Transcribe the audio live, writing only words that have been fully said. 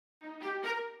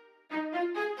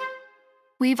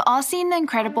We've all seen the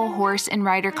incredible horse and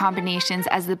rider combinations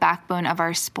as the backbone of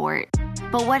our sport.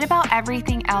 But what about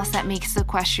everything else that makes the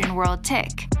equestrian world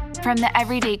tick? From the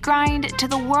everyday grind to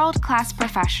the world-class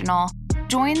professional,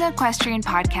 join the Equestrian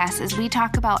Podcast as we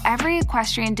talk about every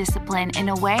equestrian discipline in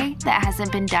a way that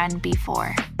hasn't been done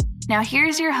before. Now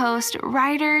here's your host,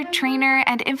 rider, trainer,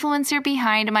 and influencer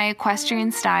behind my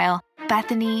equestrian style,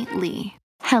 Bethany Lee.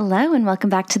 Hello and welcome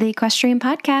back to the Equestrian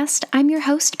Podcast. I'm your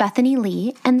host, Bethany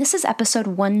Lee, and this is episode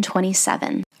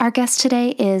 127. Our guest today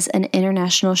is an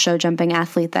international show jumping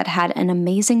athlete that had an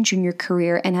amazing junior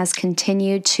career and has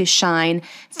continued to shine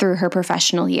through her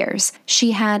professional years.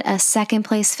 She had a second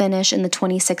place finish in the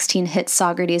 2016 HITS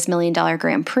Saugerties $1 Million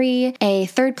Grand Prix, a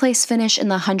third place finish in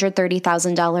the $130,000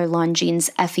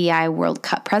 Longines FEI World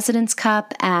Cup President's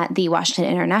Cup at the Washington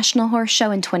International Horse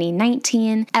Show in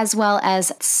 2019, as well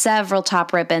as several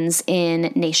top ribbons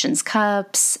in Nations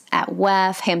Cups, at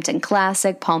WEF, Hampton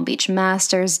Classic, Palm Beach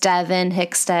Masters, Devon,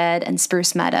 Hickstead, and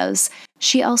Spruce Meadows.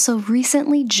 She also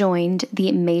recently joined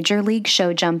the Major League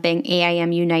Show Jumping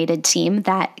A.I.M United team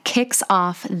that kicks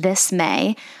off this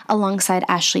May alongside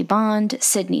Ashley Bond,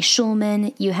 Sydney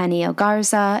Schulman, Eugenio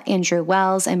Garza, Andrew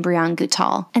Wells, and Brianne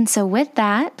Goutal. And so with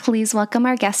that, please welcome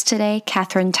our guest today,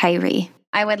 Catherine Tyree.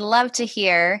 I would love to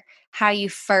hear how you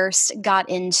first got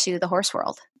into the horse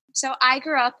world. So I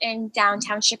grew up in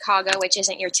downtown Chicago, which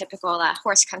isn't your typical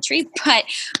horse country, but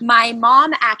my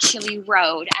mom actually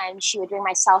rode, and she would bring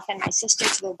myself and my sister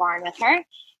to the barn with her.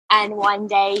 And one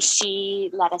day she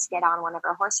let us get on one of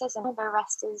her horses, and the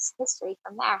rest is history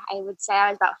from there. I would say I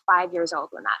was about 5 years old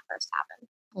when that first happened.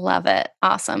 Love it.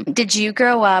 Awesome. Did you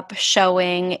grow up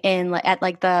showing at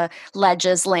the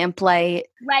Ledges, Lamplight?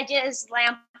 Ledges,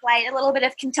 Lamplight, a little bit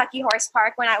of Kentucky Horse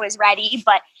Park when I was ready,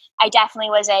 but I definitely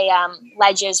was a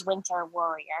Ledges winter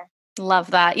warrior.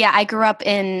 Love that. Yeah, I grew up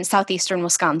in southeastern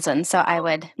Wisconsin, so I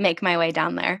would make my way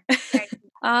down there.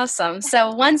 Awesome.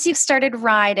 So once you started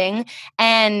riding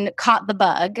and caught the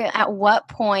bug, at what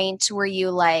point were you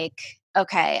like,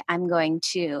 okay, I'm going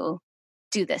to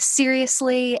do this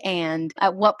seriously? And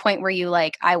at what point were you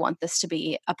like, I want this to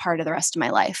be a part of the rest of my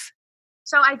life?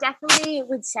 So I definitely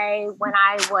would say when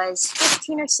I was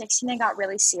 15 or 16, I got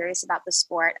really serious about the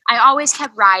sport. I always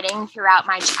kept riding throughout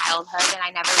my childhood, and I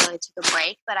never really took a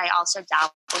break, but I also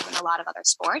dabbled in a lot of other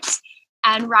sports.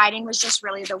 And riding was just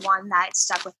really the one that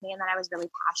stuck with me and that I was really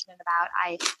passionate about.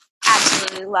 I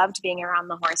absolutely loved being around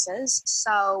the horses.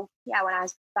 So yeah, when I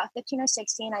was about 15 or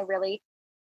 16, I really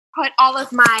put all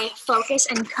of my focus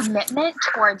and commitment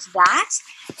towards that.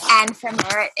 And from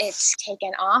there, it's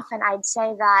taken off. And I'd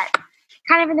say that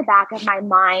kind of in the back of my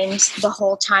mind the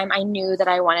whole time, I knew that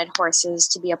I wanted horses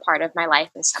to be a part of my life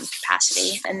in some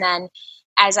capacity. And then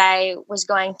as I was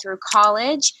going through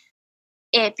college,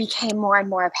 it became more and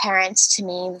more apparent to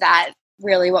me that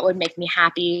really what would make me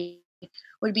happy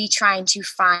would be trying to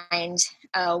find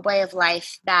a way of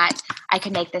life that I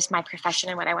could make this my profession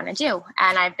and what I want to do.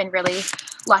 And I've been really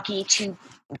lucky to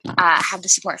have the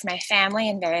support from my family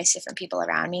and various different people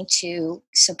around me to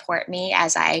support me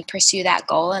as I pursue that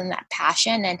goal and that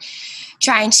passion and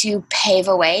trying to pave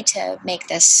a way to make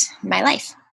this my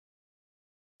life.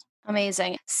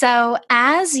 Amazing. So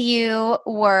as you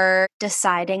were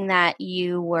deciding that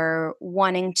you were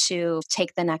wanting to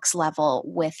take the next level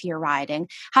with your riding,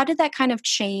 how did that kind of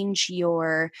change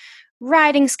your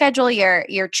riding schedule,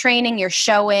 your training, your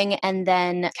showing, and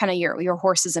then kind of your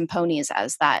horses and ponies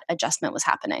as that adjustment was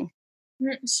happening?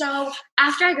 So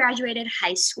after I graduated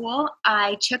high school,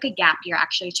 I took a gap year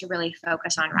actually to really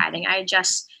focus on riding. I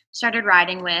just started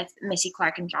riding with Missy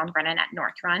Clark and John Brennan at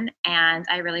North Run, and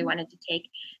I really wanted to take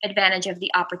advantage of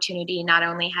the opportunity, not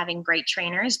only having great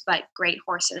trainers, but great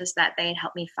horses that they had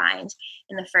helped me find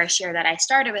in the first year that I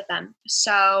started with them.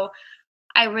 So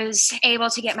I was able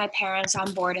to get my parents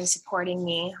on board and supporting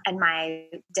me and my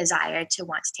desire to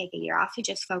want to take a year off to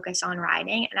just focus on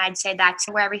riding. And I'd say that's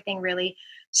where everything really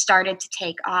started to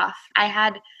take off. I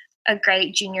had a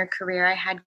great junior career. I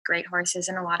had great horses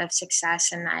and a lot of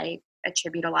success, and I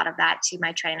attribute a lot of that to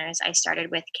my trainers. I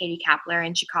started with Katie Kapler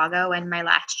in Chicago, and my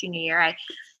last junior year, I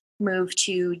moved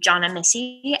to John and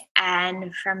Missy,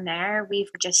 and from there we've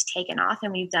just taken off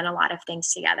and we've done a lot of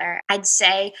things together. I'd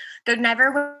say there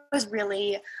never was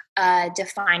really a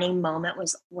defining moment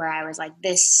was where I was like,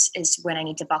 this is when I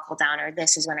need to buckle down, or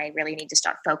this is when I really need to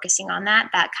start focusing on that.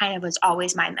 That kind of was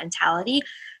always my mentality,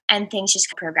 and things just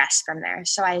progressed from there.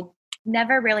 So I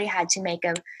never really had to make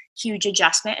a huge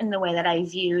adjustment in the way that I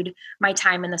viewed my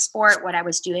time in the sport, what I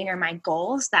was doing, or my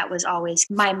goals. That was always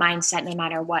my mindset no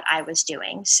matter what I was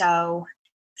doing. So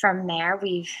from there,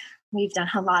 we've done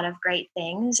a lot of great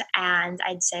things. And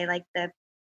I'd say like the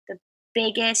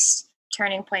biggest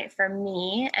turning point for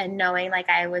me and knowing like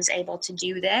I was able to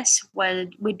do this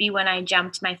would be when I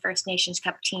jumped my first Nations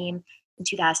Cup team in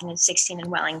 2016 in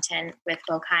Wellington with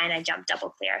Bokai, and I jumped double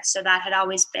clear. So that had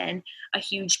always been a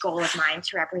huge goal of mine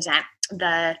to represent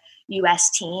the US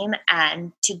team,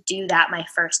 and to do that my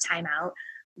first time out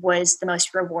was the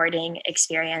most rewarding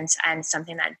experience and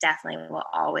something that definitely will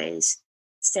always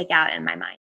stick out in my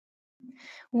mind.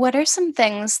 What are some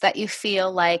things that you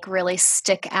feel like really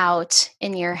stick out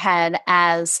in your head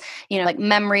as, like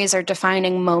memories or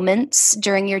defining moments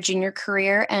during your junior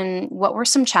career? And what were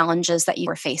some challenges that you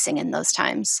were facing in those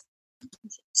times?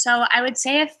 So I would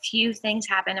say a few things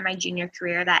happened in my junior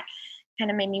career that kind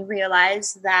of made me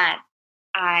realize that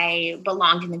I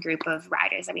belonged in the group of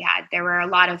riders that we had. There were a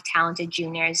lot of talented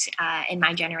juniors in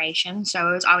my generation, so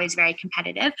it was always very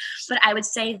competitive. But I would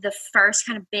say the first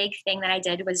kind of big thing that I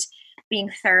did was being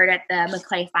third at the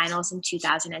Maclay finals in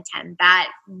 2010.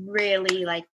 That really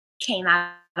came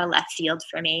out of left field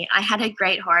for me. I had a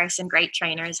great horse and great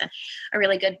trainers and a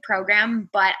really good program,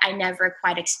 but I never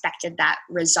quite expected that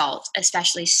result,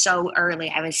 especially so early.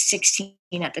 I was 16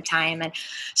 at the time. And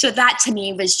so that to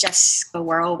me was just a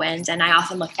whirlwind. And I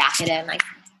often look back at it and like,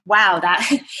 wow, that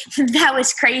that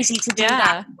was crazy to do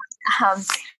that.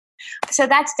 So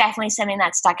that's definitely something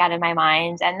that stuck out in my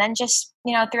mind. And then just,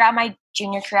 throughout my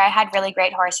junior career, I had really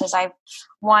great horses. I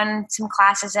won some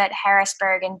classes at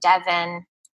Harrisburg and Devon,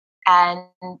 and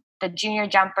the junior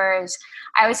jumpers,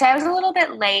 I would say I was a little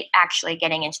bit late actually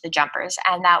getting into the jumpers.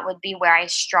 And that would be where I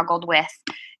struggled with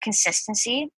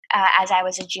consistency as I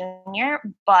was a junior.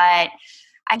 But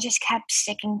I just kept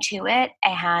sticking to it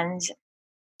and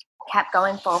kept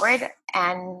going forward,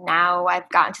 and now I've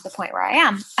gotten to the point where I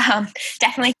am.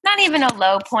 Definitely not even a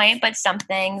low point, but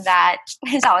something that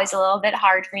is always a little bit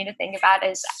hard for me to think about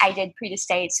is I did Prix de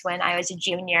States when I was a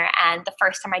junior, and the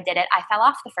first time I did it, I fell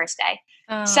off the first day.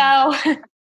 So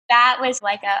that was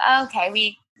like okay,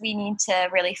 we need to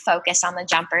really focus on the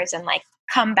jumpers and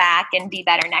come back and be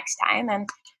better next time. And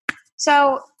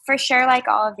so for sure,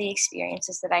 all of the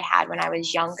experiences that I had when I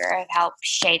was younger have helped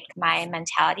shape my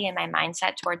mentality and my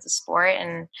mindset towards the sport.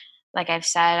 And like I've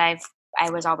said, I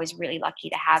was always really lucky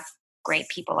to have great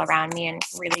people around me and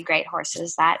really great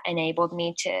horses that enabled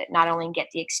me to not only get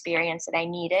the experience that I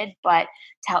needed, but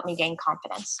to help me gain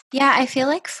confidence. Yeah, I feel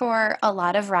like for a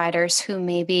lot of riders who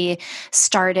maybe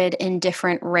started in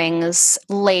different rings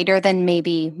later than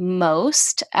maybe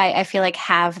most, I feel like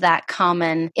have that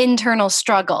common internal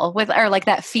struggle with, or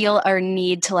that feel or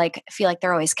need to feel like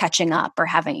they're always catching up or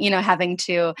having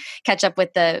to catch up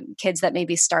with the kids that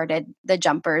maybe started the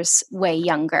jumpers way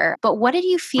younger. But what did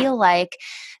you feel like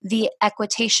the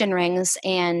equitation rings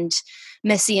and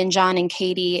Missy and John and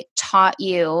Katie taught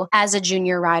you as a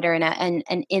junior rider and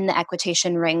in the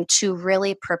equitation ring to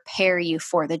really prepare you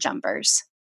for the jumpers?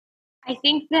 I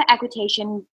think the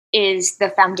equitation is the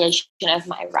foundation of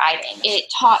my riding.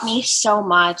 It taught me so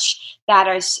much that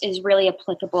is really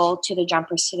applicable to the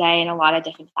jumpers today in a lot of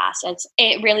different facets.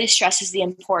 It really stresses the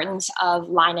importance of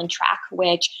line and track,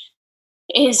 which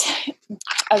is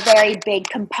a very big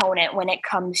component when it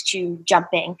comes to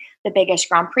jumping the biggest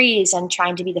Grand Prix and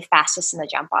trying to be the fastest in the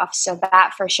jump off. So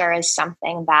that for sure is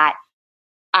something that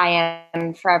I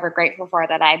am forever grateful for,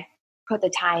 that I put the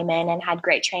time in and had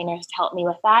great trainers to help me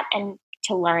with that and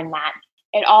to learn that.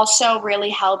 It also really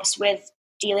helps with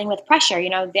dealing with pressure.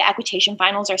 The equitation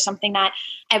finals are something that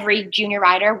every junior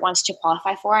rider wants to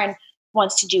qualify for and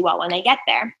wants to do well when they get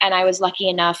there. And I was lucky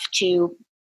enough to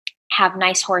have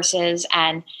nice horses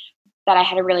and that I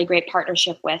had a really great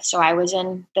partnership with. So I was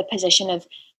in the position of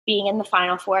being in the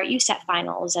Final Four at USET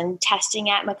finals and testing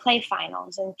at Maclay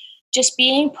finals, and just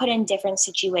being put in different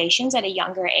situations at a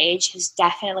younger age has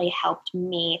definitely helped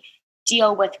me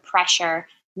deal with pressure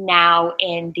now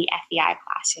in the FEI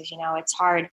classes. It's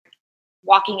hard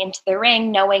walking into the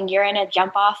ring knowing you're in a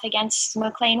jump off against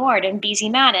McLean Ward and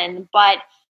BZ Madden, but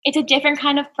it's a different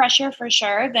kind of pressure for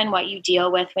sure than what you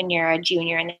deal with when you're a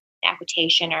junior in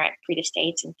equitation or at Prix de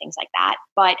States and things like that.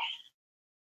 But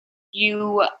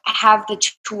you have the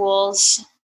tools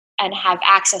and have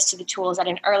access to the tools at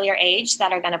an earlier age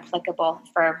that are then applicable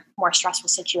for more stressful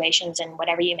situations and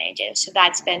whatever you may do. So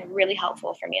that's been really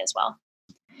helpful for me as well.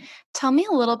 Tell me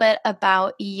a little bit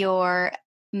about your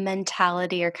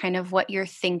mentality, or kind of what you're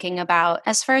thinking about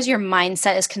as far as your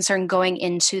mindset is concerned going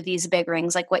into these big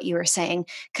rings, like what you were saying,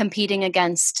 competing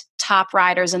against top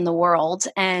riders in the world.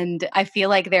 And I feel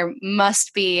like there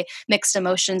must be mixed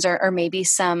emotions or maybe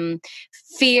some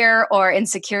fear or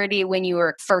insecurity when you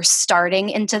were first starting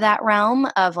into that realm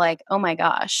of oh my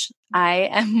gosh, I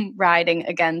am riding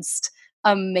against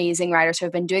amazing riders who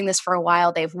have been doing this for a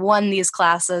while. They've won these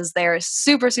classes. They're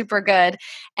super, super good.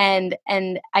 And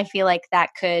I feel like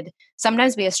that could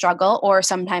sometimes be a struggle or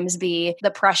sometimes be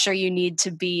the pressure you need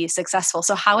to be successful.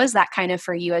 So how is that kind of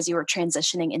for you as you were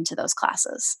transitioning into those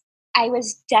classes? I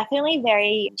was definitely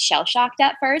very shell-shocked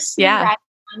at first. Yeah. Riding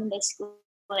on the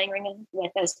schooling ring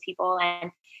with those people.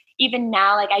 And even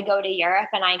now, like, I go to Europe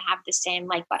and I have the same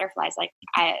like butterflies. Like,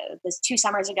 this 2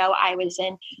 summers ago, I was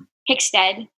in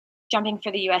Hickstead jumping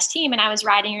for the US team, and I was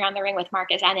riding around the ring with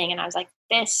Marcus Enning, and I was like,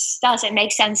 this doesn't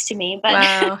make sense to me. But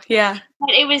Wow. Yeah. but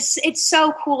it's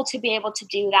so cool to be able to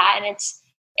do that. And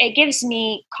it gives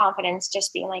me confidence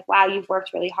just being like, wow, you've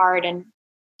worked really hard and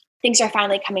things are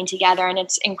finally coming together, and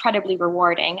it's incredibly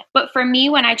rewarding. But for me,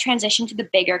 when I transitioned to the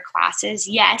bigger classes,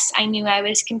 yes, I knew I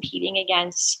was competing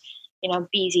against,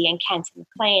 Beezy and Kent and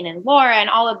McLean and Laura and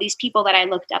all of these people that I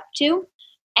looked up to.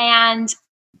 And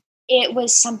it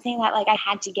was something that like I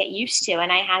had to get used to,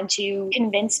 and I had to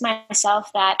convince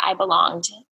myself that I belonged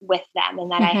with them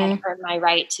and that I had earned my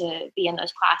right to be in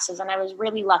those classes. And I was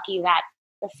really lucky that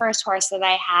the first horse that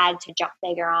I had to jump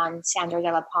bigger on, Sandro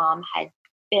de la Palme, had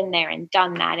been there and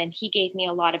done that. And he gave me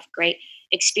a lot of great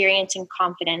experience and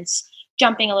confidence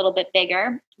jumping a little bit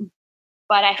bigger.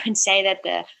 But I would say that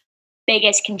the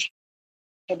biggest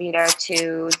contributor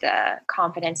to the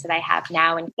confidence that I have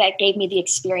now, and that gave me the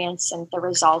experience and the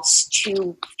results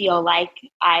to feel like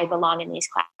I belong in these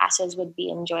classes, would be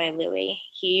Enjoy Louis.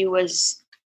 He was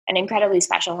an incredibly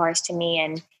special horse to me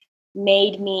and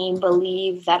made me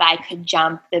believe that I could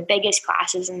jump the biggest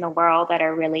classes in the world at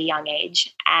a really young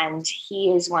age. And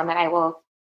he is one that I will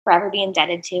forever be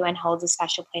indebted to and holds a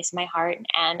special place in my heart.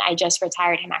 And I just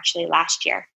retired him actually last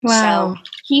year. Wow. So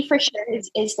he for sure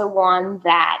is the one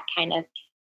that kind of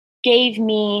gave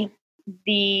me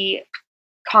the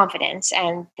confidence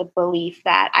and the belief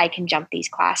that I can jump these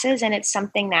classes. And it's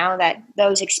something now that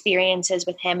those experiences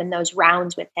with him and those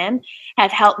rounds with him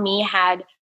have helped me have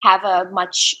a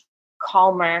much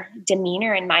calmer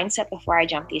demeanor and mindset before I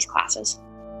jump these classes.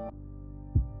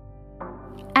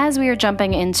 As we are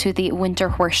jumping into the winter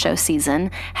horse show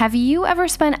season, have you ever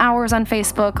spent hours on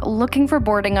Facebook looking for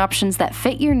boarding options that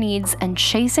fit your needs and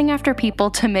chasing after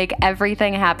people to make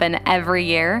everything happen every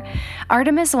year?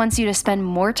 Artemis wants you to spend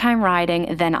more time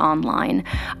riding than online.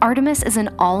 Artemis is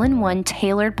an all-in-one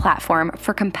tailored platform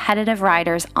for competitive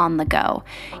riders on the go.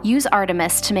 Use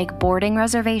Artemis to make boarding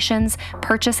reservations,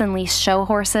 purchase and lease show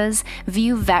horses,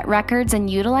 view vet records, and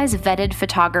utilize vetted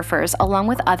photographers along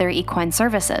with other equine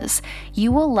services.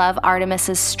 You will love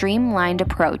Artemis's streamlined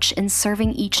approach in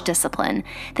serving each discipline.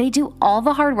 They do all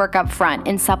the hard work up front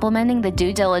in supplementing the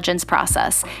due diligence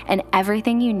process, and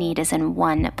everything you need is in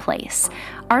one place.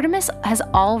 Artemis has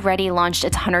already launched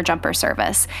its hunter jumper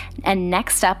service, and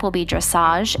next up will be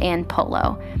dressage and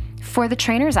polo. For the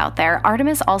trainers out there,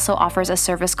 Artemis also offers a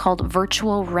service called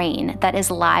Virtual Rein that is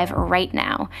live right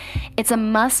now. It's a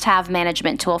must-have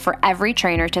management tool for every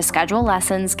trainer to schedule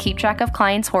lessons, keep track of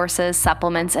clients' horses,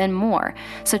 supplements, and more.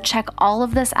 So check all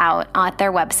of this out at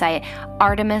their website,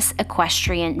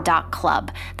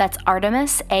 artemisequestrian.club. That's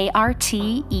Artemis,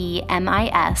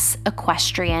 ARTEMIS,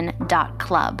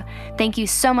 equestrian.club. Thank you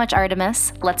so much,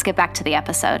 Artemis. Let's get back to the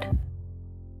episode.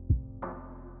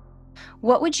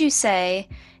 What would you say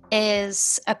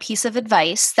is a piece of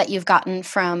advice that you've gotten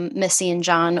from Missy and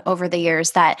John over the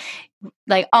years that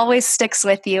like always sticks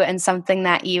with you and something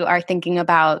that you are thinking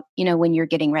about, when you're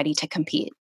getting ready to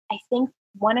compete? I think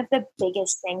one of the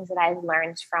biggest things that I've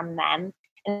learned from them,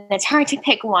 and it's hard to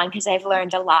pick one because I've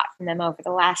learned a lot from them over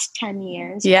the last 10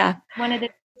 years. Yeah. One of the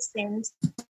biggest things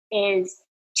is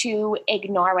to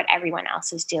ignore what everyone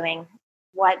else is doing.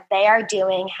 What they are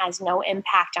doing has no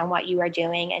impact on what you are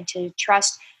doing, and to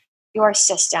trust your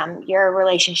system, your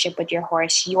relationship with your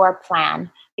horse, your plan,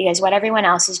 because what everyone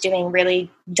else is doing really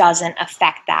doesn't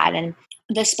affect that. And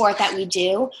the sport that we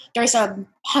do, there's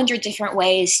 100 different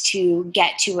ways to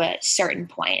get to a certain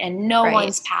point, and no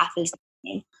one's path is the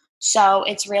same. So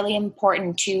it's really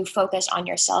important to focus on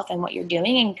yourself and what you're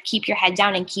doing and keep your head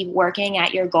down and keep working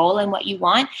at your goal and what you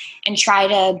want, and try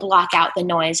to block out the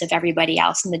noise of everybody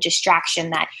else and the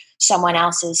distraction that someone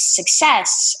else's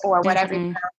success or what everyone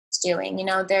else is doing.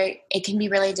 It can be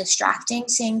really distracting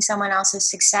seeing someone else's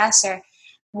success or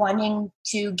wanting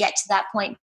to get to that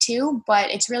point too,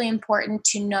 but it's really important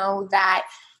to know that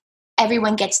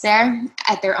everyone gets there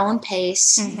at their own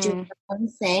pace, doing their own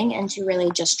thing, and to really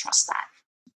just trust that.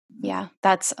 Yeah,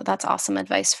 that's awesome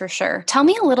advice for sure. Tell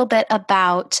me a little bit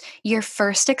about your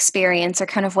first experience or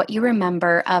kind of what you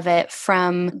remember of it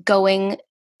from going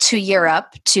to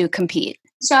Europe to compete.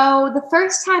 So the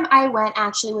first time I went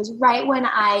actually was right when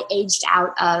I aged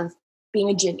out of being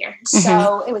a junior.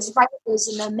 So it was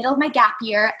in the middle of my gap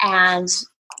year, and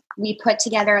we put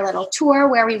together a little tour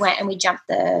where we went and we jumped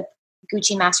the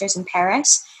Gucci Masters in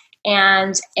Paris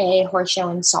and a horse show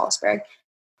in Salzburg.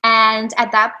 And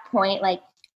at that point, like,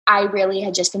 I really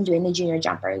had just been doing the junior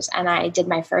jumpers, and I did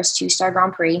my first 2-star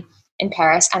Grand Prix in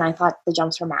Paris, and I thought the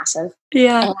jumps were massive.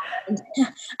 Yeah.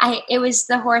 And it was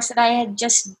the horse that I had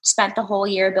just spent the whole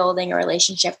year building a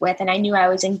relationship with, and I knew I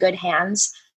was in good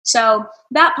hands. So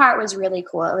that part was really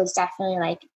cool. It was definitely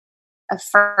like a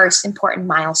first important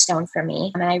milestone for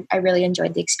me. And I really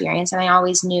enjoyed the experience, and I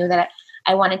always knew that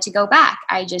I wanted to go back.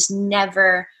 I just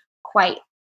never quite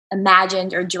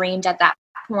imagined or dreamed at that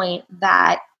point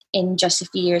that in just a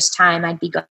few years' time, I'd be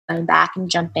going back and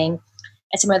jumping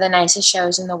at some of the nicest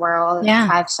shows in the world,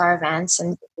 5-star events,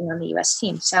 and being on the U.S.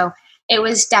 team. So it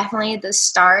was definitely the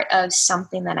start of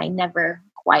something that I never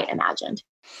quite imagined.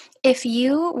 If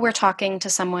you were talking to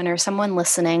someone or someone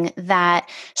listening that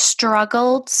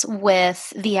struggled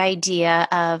with the idea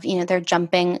of, they're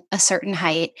jumping a certain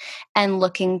height and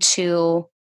looking to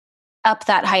up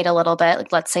that height a little bit,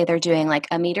 like let's say they're doing like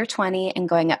 1.20 m and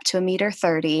going up to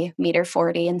 1.30 m,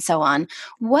 1.40 m, and so on,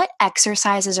 what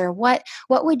exercises or what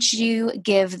would you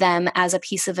give them as a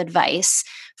piece of advice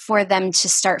for them to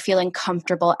start feeling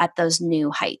comfortable at those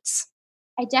new heights?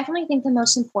 I definitely think the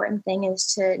most important thing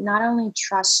is to not only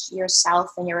trust yourself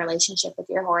and your relationship with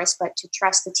your horse, but to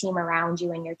trust the team around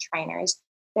you and your trainers.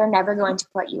 They're never going to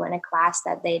put you in a class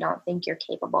that they don't think you're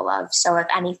capable of. So if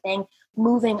anything,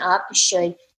 moving up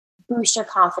should boost your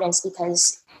confidence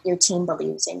because your team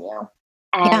believes in you.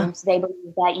 And they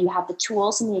believe that you have the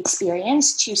tools and the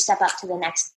experience to step up to the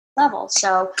next level.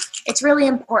 So it's really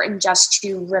important just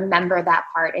to remember that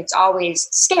part. It's always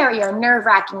scary or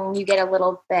nerve-wracking. You get a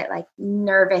little bit like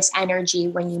nervous energy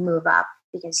when you move up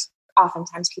because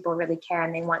oftentimes people really care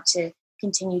and they want to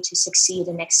continue to succeed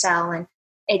and excel. And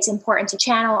it's important to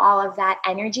channel all of that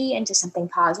energy into something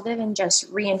positive and just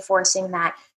reinforcing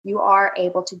that you are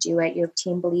able to do it. Your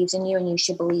team believes in you, and you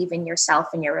should believe in yourself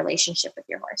and your relationship with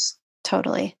your horse.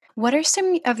 Totally. What are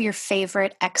some of your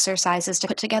favorite exercises to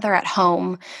put together at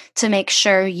home to make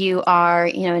sure you are,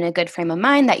 in a good frame of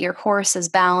mind, that your horse is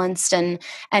balanced and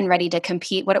ready to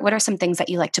compete? What are some things that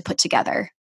you like to put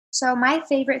together? So my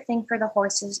favorite thing for the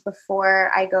horses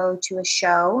before I go to a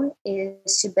show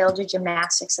is to build a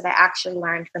gymnastics that I actually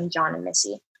learned from John and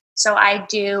Missy. So I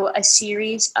do a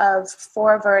series of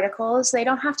 4 verticals. They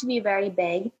don't have to be very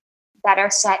big, that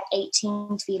are set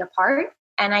 18 feet apart.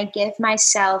 And I give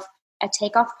myself a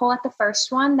takeoff pole at the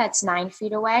first one that's 9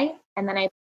 feet away. And then I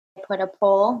put a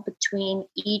pole between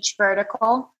each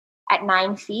vertical at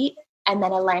 9 feet, and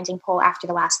then a landing pole after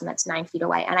the last one that's 9 feet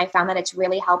away. And I found that it's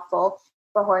really helpful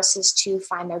for horses to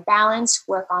find their balance,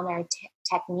 work on their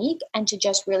technique, and to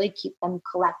just really keep them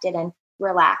collected and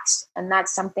relaxed. And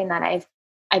that's something that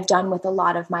I've done with a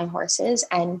lot of my horses,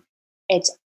 and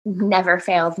it's never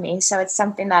failed me. So it's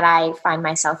something that I find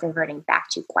myself reverting back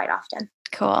to quite often.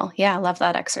 Cool. Yeah, I love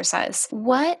that exercise.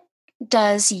 What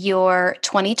does your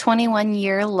 2021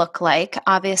 year look like?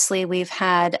 Obviously, we've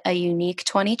had a unique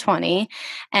 2020,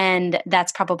 and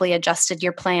that's probably adjusted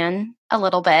your plan a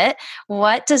little bit.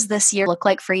 What does this year look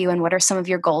like for you, and what are some of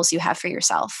your goals you have for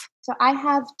yourself? So I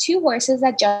have 2 horses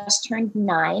that just turned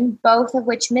 9, both of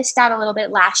which missed out a little bit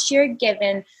last year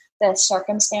given the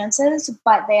circumstances,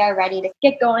 but they are ready to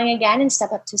get going again and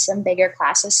step up to some bigger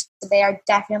classes. So they are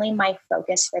definitely my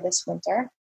focus for this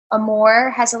winter. Amore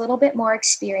has a little bit more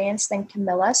experience than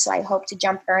Camilla, so I hope to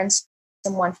jump her in some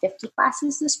 150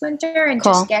 classes this winter and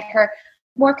just get her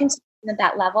more consistent at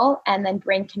that level, and then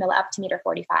bring Camilla up to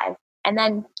 1.45 m. And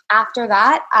then after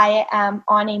that, I am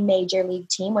on a major league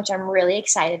team, which I'm really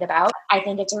excited about. I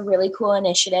think it's a really cool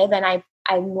initiative, and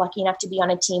I'm lucky enough to be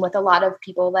on a team with a lot of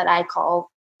people that I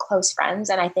call close friends,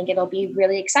 and I think it'll be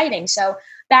really exciting. So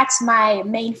that's my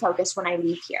main focus when I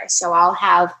leave here. So I'll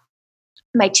have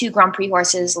my 2 Grand Prix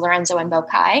horses, Lorenzo and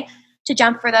Bokai, to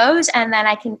jump for those, and then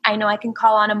I know I can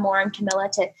call on Amore and Camilla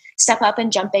to step up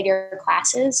and jump bigger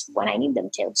classes when I need them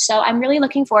to. So I'm really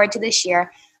looking forward to this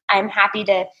year. I'm happy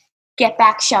to get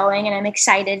back showing, and I'm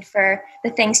excited for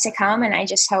the things to come, and I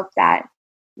just hope that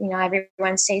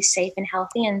everyone stays safe and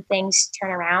healthy and things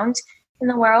turn around in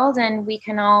the world and we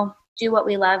can all do what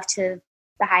we love to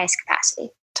the highest capacity.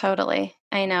 Totally.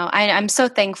 I know. I'm so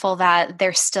thankful that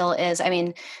there still is,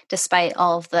 despite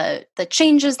all of the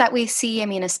changes that we see,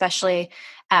 especially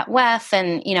at WEF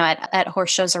and, at horse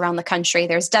shows around the country,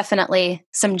 there's definitely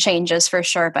some changes for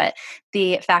sure. But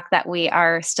the fact that we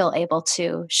are still able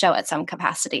to show at some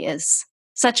capacity is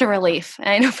such a relief.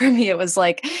 I know for me, it's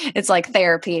like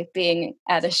therapy being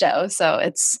at a show. So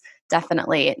it's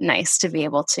definitely nice to be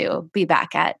able to be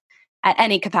back at at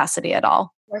any capacity at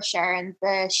all. For sure. And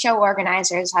the show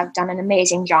organizers have done an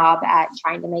amazing job at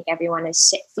trying to make everyone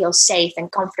feel safe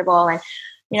and comfortable. And,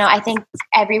 I think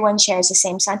everyone shares the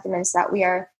same sentiments that we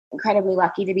are incredibly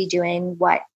lucky to be doing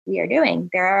what we are doing.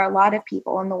 There are a lot of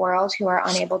people in the world who are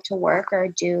unable to work or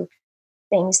do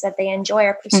things that they enjoy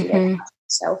or pursue. Mm-hmm.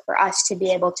 So for us to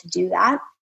be able to do that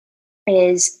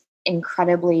is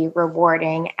incredibly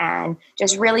rewarding and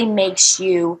just really makes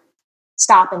you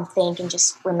stop and think and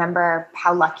just remember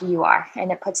how lucky you are.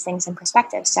 And it puts things in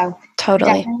perspective. So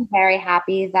Totally. definitely very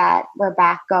happy that we're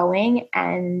back going.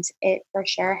 And it for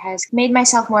sure has made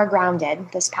myself more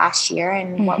grounded this past year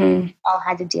and what we all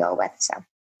had to deal with. So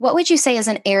what would you say is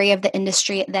an area of the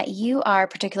industry that you are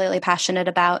particularly passionate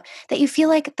about that you feel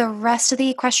like the rest of the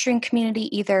equestrian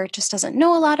community either just doesn't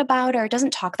know a lot about or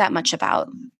doesn't talk that much about?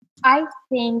 I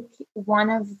think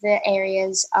one of the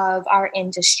areas of our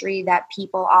industry that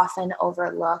people often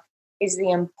overlook is the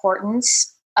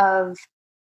importance of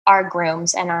our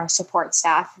grooms and our support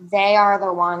staff. They are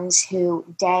the ones who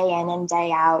day in and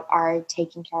day out are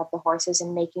taking care of the horses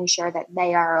and making sure that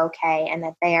they are okay and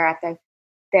that they are at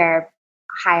their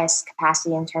highest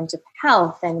capacity in terms of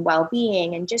health and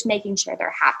well-being and just making sure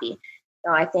they're happy.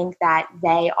 So I think that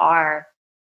they are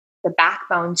the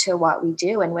backbone to what we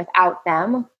do. And without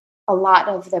them, a lot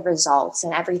of the results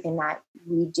and everything that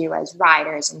we do as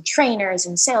riders and trainers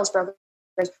and sales brokers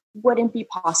wouldn't be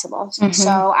possible. Mm-hmm.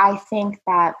 So I think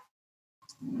that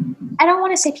I don't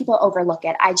want to say people overlook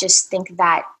it. I just think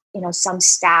that, some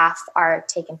staff are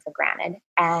taken for granted.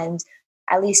 And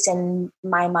at least in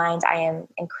my mind, I am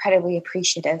incredibly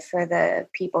appreciative for the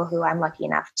people who I'm lucky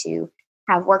enough to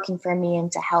have working for me and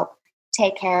to help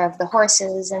take care of the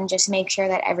horses and just make sure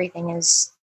that everything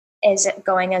is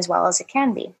going as well as it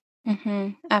can be.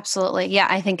 Mm-hmm. Absolutely. Yeah,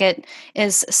 I think it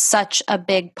is such a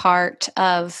big part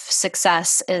of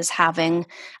success is having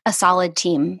a solid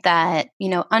team that,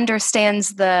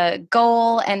 understands the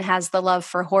goal and has the love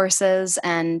for horses.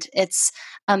 And it's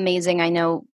amazing. I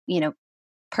know,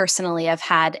 personally, I've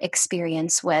had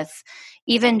experience with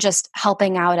even just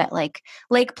helping out at like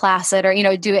Lake Placid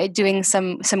or, doing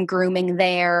some grooming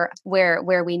there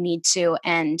where we need to.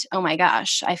 And oh my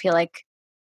gosh, I feel like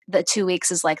the 2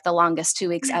 weeks is like the longest 2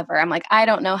 weeks ever. I'm like, I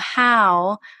don't know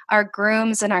how our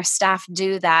grooms and our staff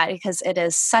do that because it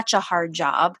is such a hard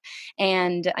job.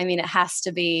 And I mean, it has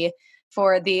to be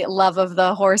for the love of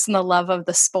the horse and the love of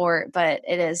the sport. But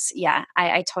it is, yeah,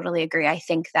 I totally agree. I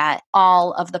think that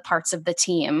all of the parts of the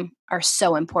team are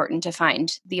so important to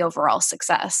find the overall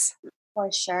success.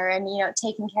 For sure. And,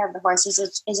 taking care of the horses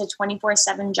is a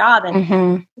 24/7 job. And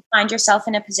you find yourself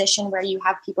in a position where you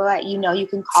have people that you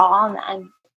can call on and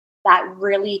that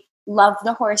really love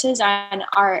the horses and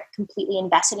are completely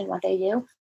invested in what they do.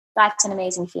 That's an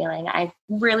amazing feeling. I'm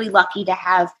really lucky to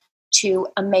have two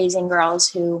amazing girls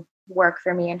who work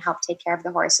for me and help take care of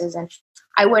the horses. And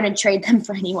I wouldn't trade them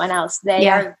for anyone else. They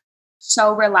are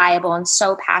so reliable and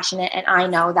so passionate. And I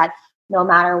know that no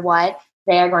matter what,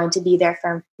 they are going to be there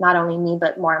for not only me,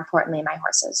 but more importantly, my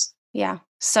horses. Yeah,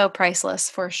 so priceless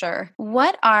for sure.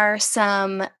 What are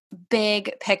some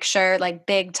big picture, like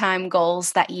big time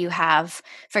goals that you have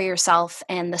for yourself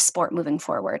and the sport moving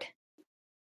forward?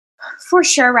 For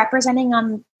sure, representing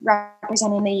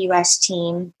the U.S.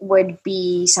 team would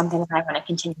be something that I want to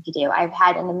continue to do. I've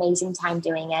had an amazing time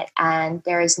doing it, and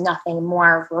there is nothing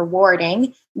more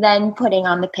rewarding than putting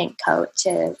on the pink coat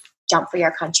to jump for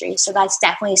your country. So that's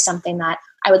definitely something that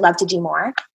I would love to do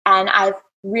more. And I've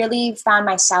really found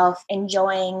myself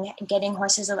enjoying getting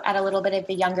horses at a little bit of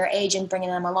a younger age and bringing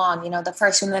them along. The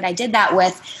first one that I did that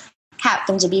with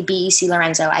happened to be BEC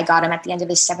Lorenzo. I got him at the end of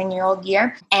his 7-year-old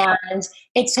year, and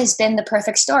it has been the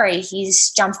perfect story.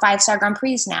 He's jumped 5-star Grand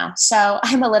Prix now. So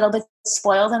I'm a little bit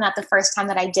spoiled in that the first time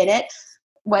that I did it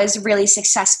was really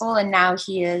successful, and now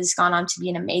he has gone on to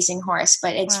be an amazing horse.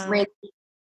 But it's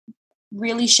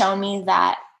really shown me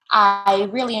that I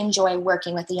really enjoy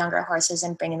working with the younger horses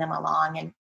and bringing them along.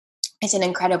 And it's an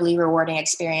incredibly rewarding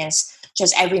experience,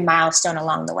 just every milestone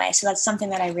along the way. So that's something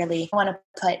that I really want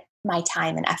to put my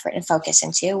time and effort and focus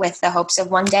into, with the hopes of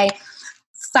one day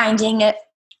finding it,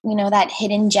 that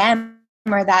hidden gem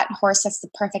or that horse that's the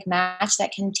perfect match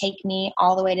that can take me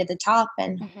all the way to the top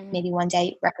and maybe one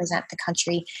day represent the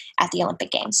country at the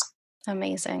Olympic Games.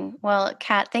 Amazing. Well,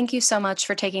 Kat, thank you so much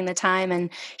for taking the time and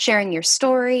sharing your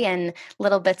story and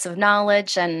little bits of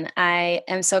knowledge. And I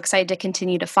am so excited to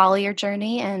continue to follow your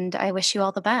journey, and I wish you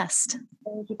all the best.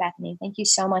 Thank you, Bethany. Thank you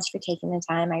so much for taking the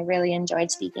time. I really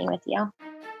enjoyed speaking with you.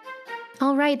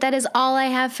 All right, that is all I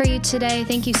have for you today.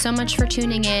 Thank you so much for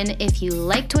tuning in. If you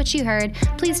liked what you heard,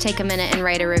 please take a minute and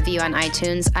write a review on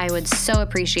iTunes. I would so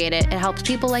appreciate it. It helps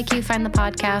people like you find the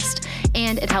podcast,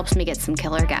 and it helps me get some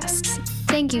killer guests.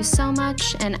 Thank you so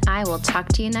much, and I will talk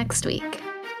to you next week.